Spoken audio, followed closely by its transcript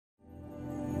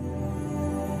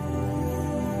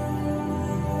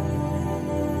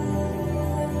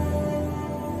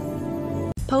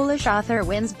Polish author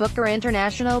wins Booker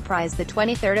International Prize the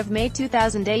 23rd of May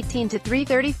 2018 to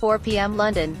 3:34 p.m.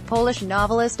 London. Polish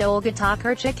novelist Olga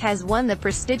Tokarczuk has won the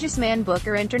prestigious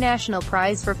Booker International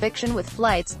Prize for fiction with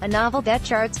Flights, a novel that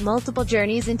charts multiple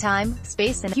journeys in time,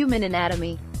 space and human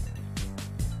anatomy.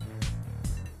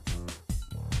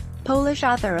 Polish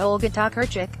author Olga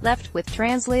Tokarczuk left with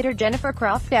translator Jennifer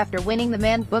Croft after winning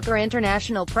the Booker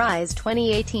International Prize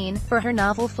 2018 for her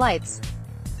novel Flights.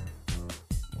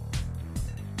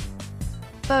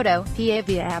 Photo: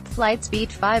 APFlights beat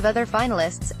 5 other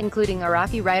finalists, including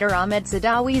Iraqi writer Ahmed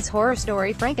Saadawi's horror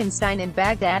story Frankenstein in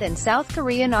Baghdad and South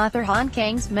Korean author Han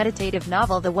Kang's meditative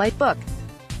novel The White Book.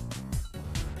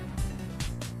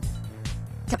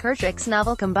 Tokarczuk's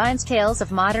novel combines tales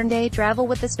of modern-day travel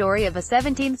with the story of a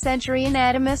 17th-century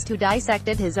anatomist who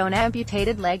dissected his own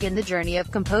amputated leg in the journey of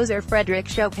composer Frédéric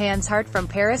Chopin's heart from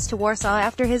Paris to Warsaw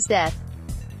after his death.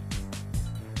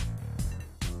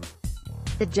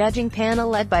 The judging panel,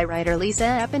 led by writer Lisa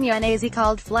Appignanesi,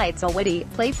 called Flights a witty,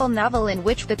 playful novel in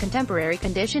which the contemporary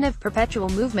condition of perpetual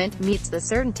movement meets the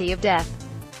certainty of death.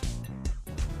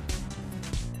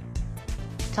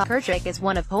 Tokarczuk is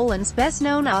one of Poland's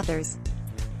best-known authors.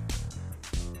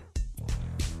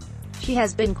 She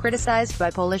has been criticized by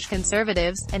Polish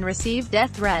conservatives, and received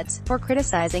death threats, for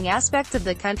criticizing aspects of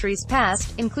the country's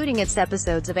past, including its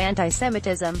episodes of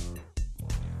anti-Semitism.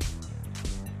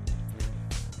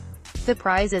 The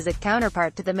prize is a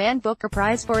counterpart to the Booker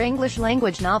Prize for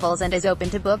English-language novels and is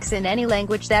open to books in any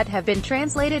language that have been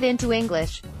translated into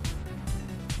English.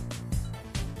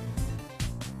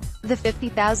 The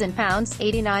 £50,000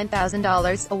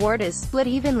 ($89,000) award is split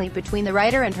evenly between the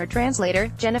writer and her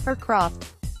translator, Jennifer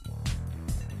Croft.